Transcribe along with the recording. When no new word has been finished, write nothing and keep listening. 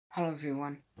Hello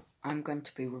everyone, I'm going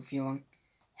to be reviewing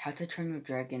How to Train Your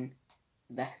Dragon,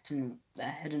 the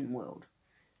Hidden World.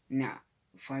 Now,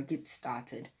 before I get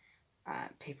started,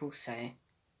 people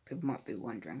might be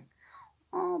wondering,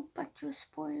 oh, but you're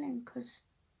spoiling because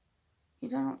you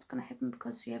don't know what's going to happen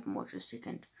because you haven't watched the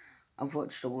second. I've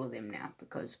watched all of them now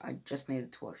because I just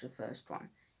needed to watch the first one.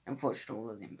 I've watched all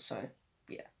of them, so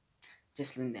yeah,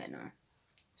 just letting that know.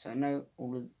 So I know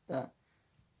all of the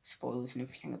spoilers and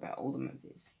everything about all the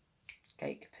movies.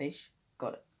 Okay, capiche?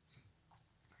 Got it.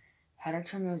 How to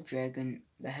Train Your Dragon,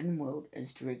 The Hidden World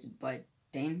is directed by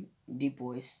Dane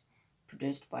DuBois,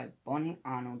 produced by Bonnie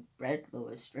Arnold, Brad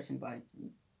Lewis, written by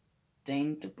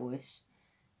Dane DuBois,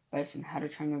 based on How to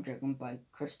Train Your Dragon by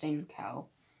Christine Cowell,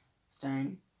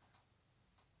 starring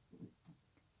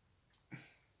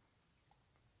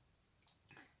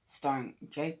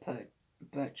Jay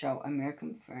Birchall,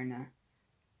 American Foreigner,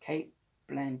 Kate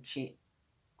Blanchett,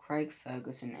 Craig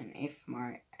Ferguson, and F.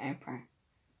 Murray Abraham.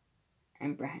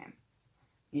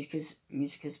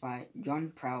 Music is by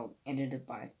John Proud, edited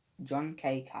by John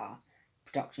K. Carr.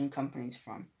 Production companies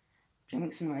from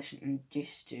DreamWorks Animation and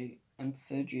Gestu and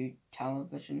Fuji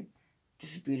Television,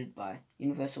 distributed by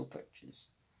Universal Pictures.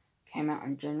 Came out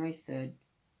on January 3rd,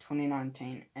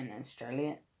 2019 in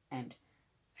Australia and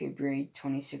February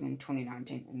 22nd,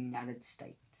 2019 in the United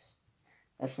States.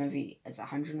 This movie is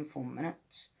 104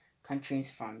 minutes. Countries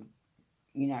from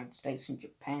United States and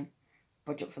Japan.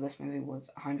 Budget for this movie was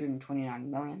 $129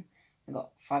 million and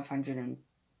got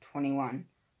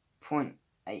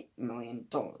 $521.8 million.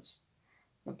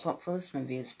 The plot for this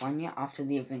movie is 1 year after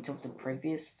the events of the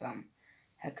previous film.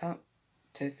 Hiccup,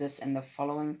 Toothless, and the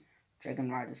following dragon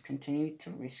riders continue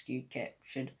to rescue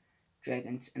captured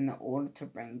dragons in the order to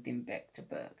bring them back to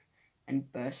Berg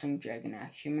and Bursing Dragon, a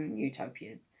human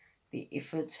utopia. The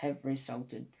efforts have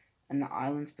resulted in the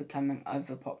islands becoming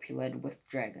overpopulated with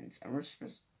dragons.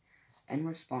 In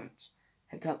response,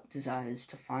 Hiccup desires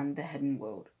to find the hidden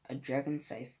world, a dragon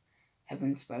safe,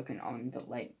 having spoken on the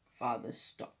late father's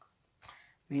stock.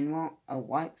 Meanwhile, a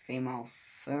white female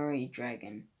furry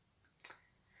dragon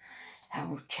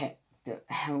held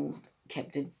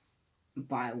captive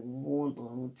by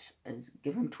warlords is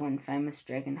given to infamous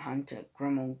dragon hunter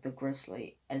Grimmel the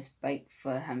Grizzly as bait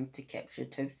for him to capture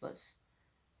Toothless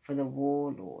for the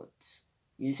warlords.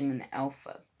 Using an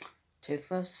alpha,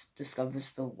 Toothless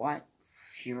discovers the White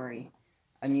Fury,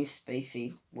 a new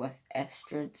species with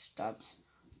Astrid Stubbs,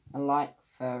 a light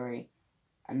furry,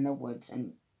 in the woods,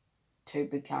 and to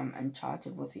become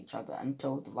enchanted with each other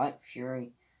until the Light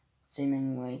Fury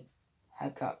seemingly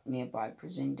Hiccup nearby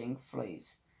presenting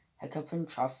fleas. Hiccup and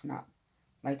Truffnut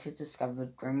later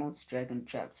discovered Grimmel's dragon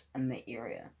traps in the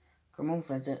area. Grimmel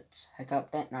visits Hiccup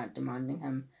that night, demanding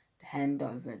him to hand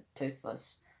over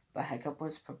Toothless, but Hiccup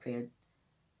was prepared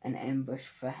an ambush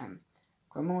for him.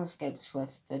 Grimmel escapes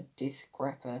with the Death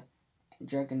Grapper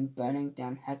dragon, burning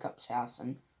down Hiccup's house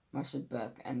and most of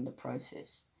Berg in the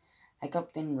process.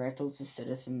 Hiccup then rattles the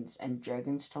citizens and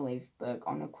dragons to leave Berg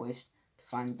on a quest to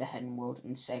find the hidden world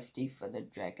in safety for the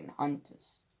dragon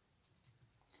hunters.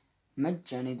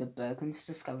 Mid-journey, the Bergens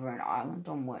discover an island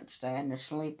on which they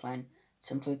initially plan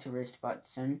simply to rest but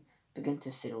soon begin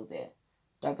to settle there,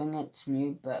 dubbing its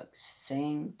new Berg,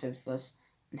 seeing Toothless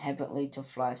inhabitantly to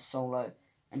fly solo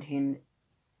and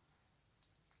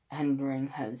hindering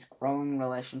his growing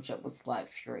relationship with Light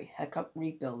Fury. Hiccup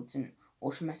rebuilds an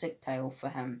automatic tail for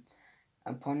him.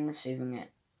 Upon receiving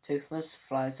it, Toothless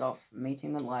flies off,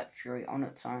 meeting the Light Fury on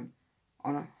his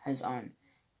own,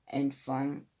 and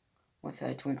flying with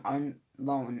her to an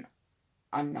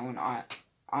unknown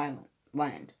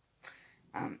land.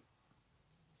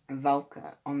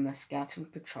 Valka, on the scouting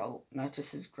patrol,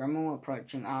 notices Grimmel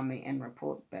approaching army and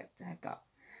report back to Hiccup.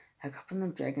 Hiccup and the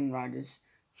dragon riders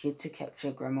head to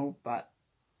capture Grimmel, but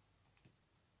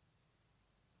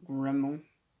Grimmel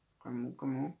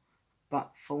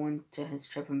fall into his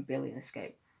trap and barely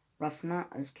escape.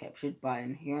 Ruffnut is captured but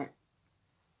inherits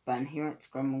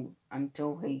Grimmel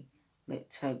until he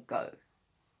lets her go.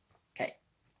 Okay.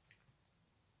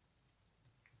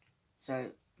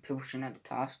 So, people should know the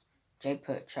cast. Jay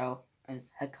Birchall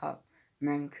is Hiccup.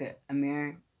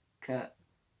 America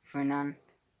Fernan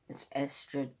is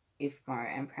Astrid. F.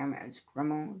 Murray Abraham is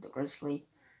Grimmel the Grizzly.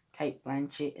 Kate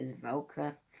Blanchett is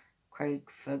Valka. Craig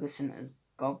Ferguson is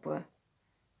Gobber.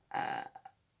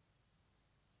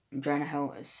 Jonah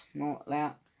Hill is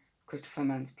Snortlout. Christopher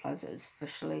Mintz Plaza is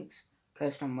Fishlegs.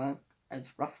 Kirsten Wiig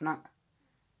is Ruffnut.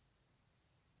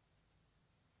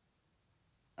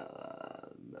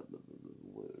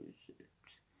 Where is it?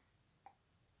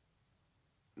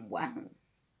 Wow.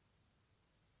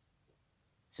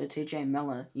 So T.J.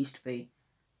 Miller used to be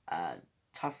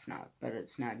Tough Nut, but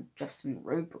it's now Justin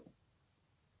Rubel.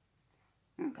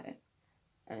 Okay.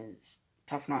 As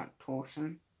Tough Nut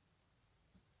Torson.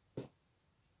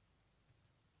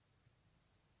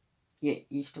 Yeah,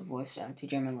 used to voice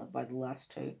T.J. Miller by the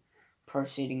last two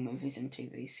preceding movies and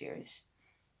TV series.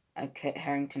 Kit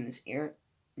Harington is Eric.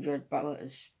 Jared Butler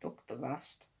is Dr.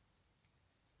 Vast.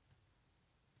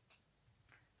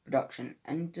 Production.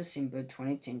 In December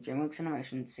 2010, DreamWorks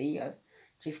Animation CEO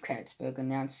Jeff Katzberg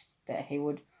announced that he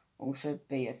would also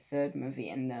be a third movie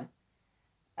in the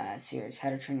series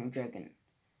How to Train Your Dragon,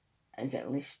 as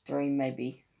at least 3,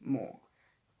 maybe more.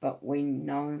 But we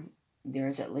know there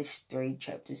is at least 3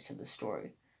 chapters to the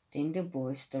story. Dean Du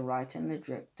Bois, the writer and the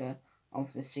director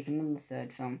of the second and the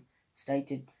third film,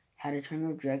 stated How to Train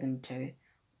Your Dragon 2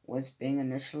 was being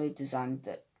initially designed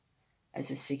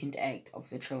as a second act of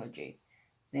the trilogy.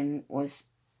 Then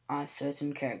are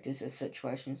certain characters or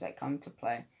situations that come to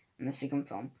play in the second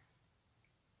film.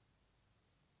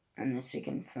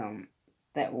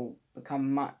 That will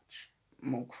become much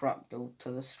more corruptible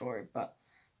to the story, but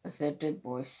the third Du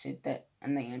Bois said that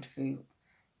in the interview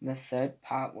the third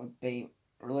part would be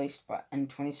released in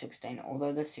 2016,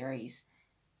 although the series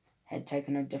had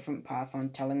taken a different path on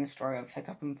telling the story of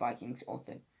Hiccup and Vikings.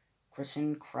 Author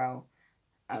Kristen Krell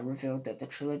revealed that the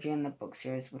trilogy and the book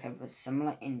series would have a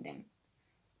similar ending.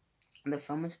 The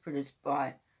film is produced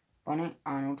by Bonnie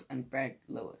Arnold and Brad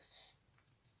Lewis.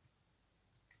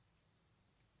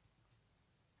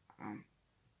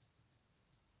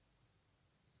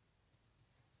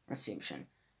 Reception.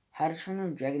 How to Train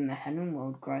Your Dragon: The Hidden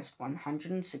World grossed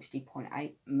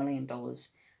 $160.8 million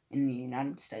in the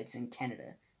United States and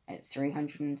Canada, at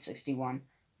 $361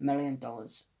 million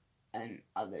in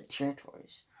other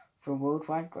territories, for a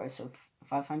worldwide gross of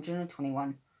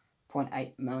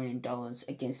 $521.8 million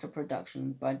against a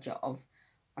production budget of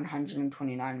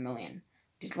 $129 million.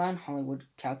 Deadline Hollywood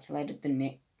calculated the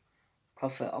net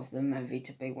profit of the movie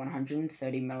to be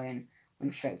 $130 million when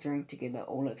factoring together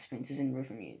all expenses and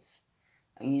revenues.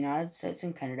 In the United States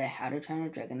and Canada, How to Train Your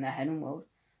Dragon: The Hidden World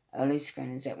early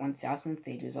screeners at 1,000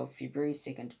 theatres of February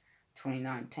 2nd,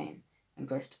 2019, and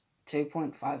grossed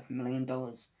 $2.5 million,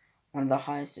 one of the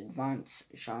highest advance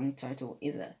showing total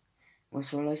ever. It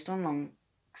was released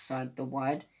alongside the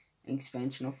wide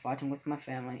expansion of Fighting With My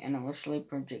Family, and initially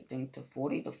projecting to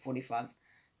 $40 to $45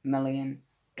 million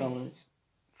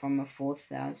from a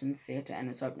 4,000 theatre in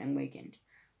its opening weekend,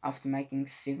 after making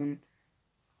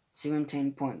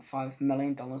 $17.5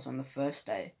 million on the first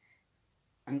day,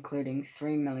 including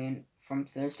 $3 million from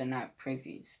Thursday night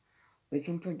previews.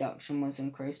 Weekend production was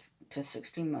increased to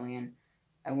 $60 million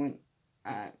and went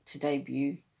to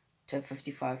debut to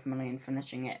 $55 million,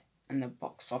 finishing it in the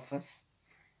box office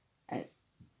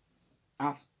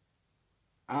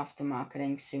after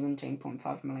marketing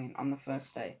 $17.5 million on the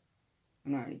first day.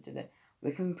 I already did that.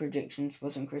 Weekend projections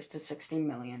was increased to $60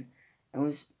 million.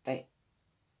 The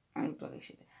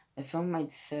film made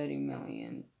 $30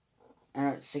 million in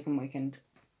its second weekend,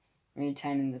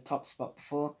 retaining the top spot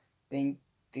before being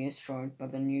destroyed by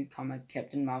the newcomer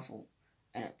Captain Marvel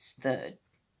in its third.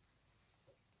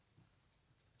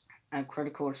 A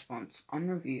critical response. On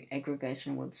review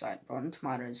aggregation website Rotten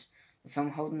Tomatoes, the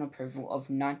film held an approval of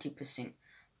 90%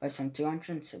 based on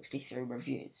 263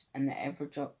 reviews, and the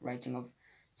average rating of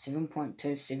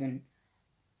 7.27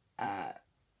 out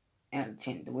of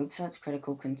 10. The website's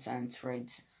critical concerns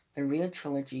reads, "The real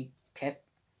trilogy capper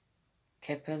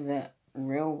the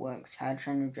real works How to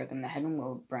Train Your Dragon: The Hidden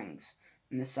World brings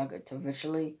in the saga to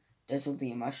visually dazzle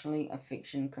the emotionally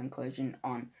affection conclusion."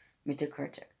 On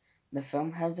Metacritic, the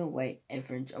film has a weight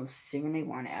average of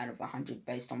 71 out of 100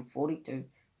 based on 42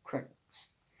 critics.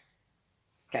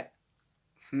 Okay,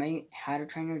 for me, How to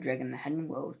Train Your Dragon: The Hidden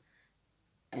World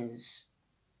is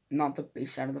not the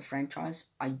best out of the franchise.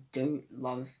 I do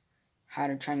love How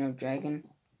to Train Your Dragon.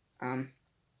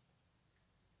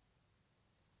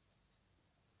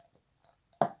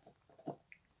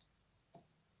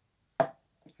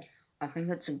 I think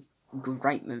it's a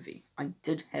great movie. I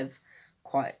did have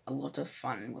quite a lot of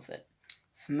fun with it.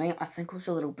 For me, I think it was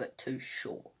a little bit too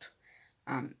short.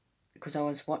 Because I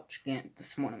was watching it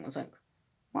this morning, I was like,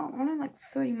 well, only like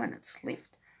 30 minutes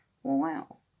left. Well,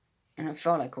 wow. And it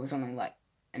felt like it was only like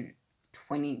in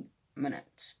 20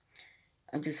 minutes.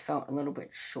 I just felt a little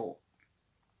bit short.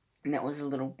 And that was a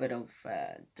little bit of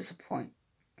disappointment.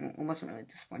 It wasn't really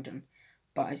disappointing,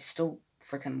 but I still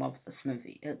freaking love this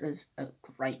movie. It is a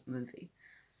great movie.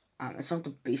 It's not the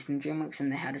best in DreamWorks in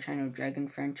the How to Train Your Dragon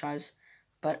franchise,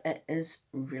 but it is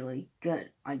really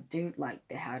good. I do like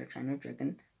the How to Train Your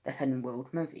Dragon: The Hidden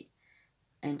World movie,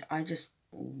 and I just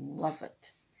love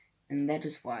it. And that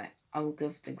is why I will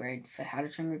give the grade for How to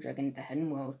Train Your Dragon: The Hidden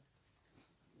World.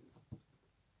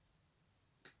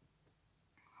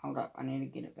 Hold up, I need to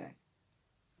get it back.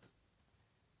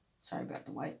 Sorry about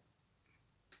the wait.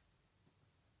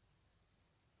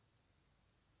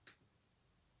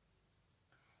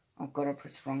 Oh god, I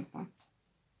pressed the wrong one.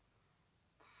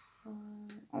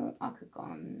 Oh, I could go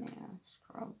on there.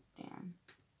 Scroll down.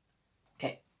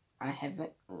 Okay, I have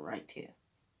it right here.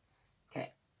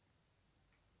 Okay.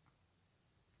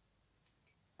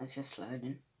 It's just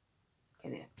loading.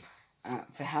 Okay, there.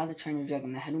 For How to Train Your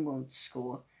Dragon: The Hidden World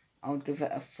score, I would give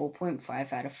it a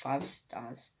 4.5 out of 5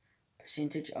 stars.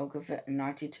 Percentage, I'll give it a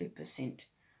 92%.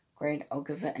 Grade, I'll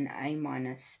give it an A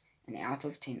minus. And out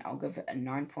of 10, I'll give it a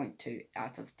 9.2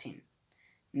 out of 10.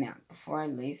 Now, before I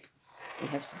leave, we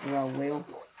have to do our wheel.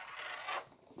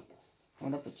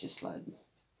 Hold up, it's just loading.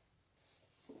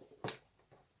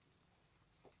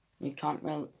 You can't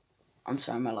really... I'm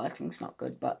sorry, my lighting's not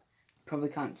good, but you probably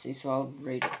can't see, so I'll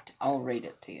read it. I'll read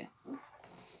it to you.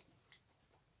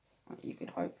 You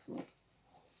could hopefully...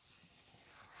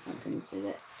 Can you see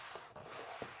that?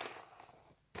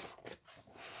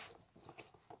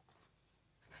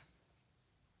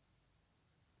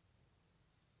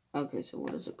 Okay, so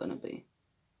what is it gonna be?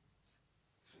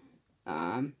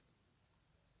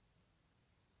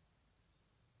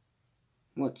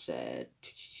 What's that?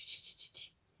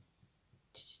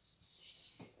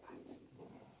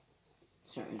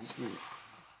 Sorry, just need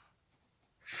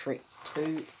Shrek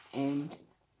 2 and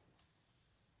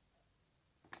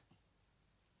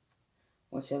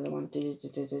what's the other one?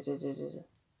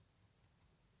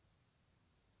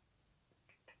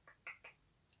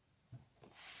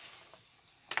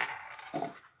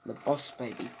 The Boss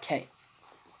Baby. Okay.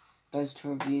 Those 2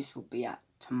 reviews will be out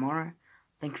tomorrow.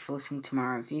 Thank you for listening to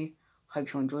my review.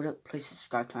 Hope you enjoyed it. Please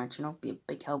subscribe to my channel. Be a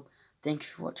big help. Thank you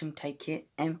for watching. Take care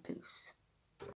and peace.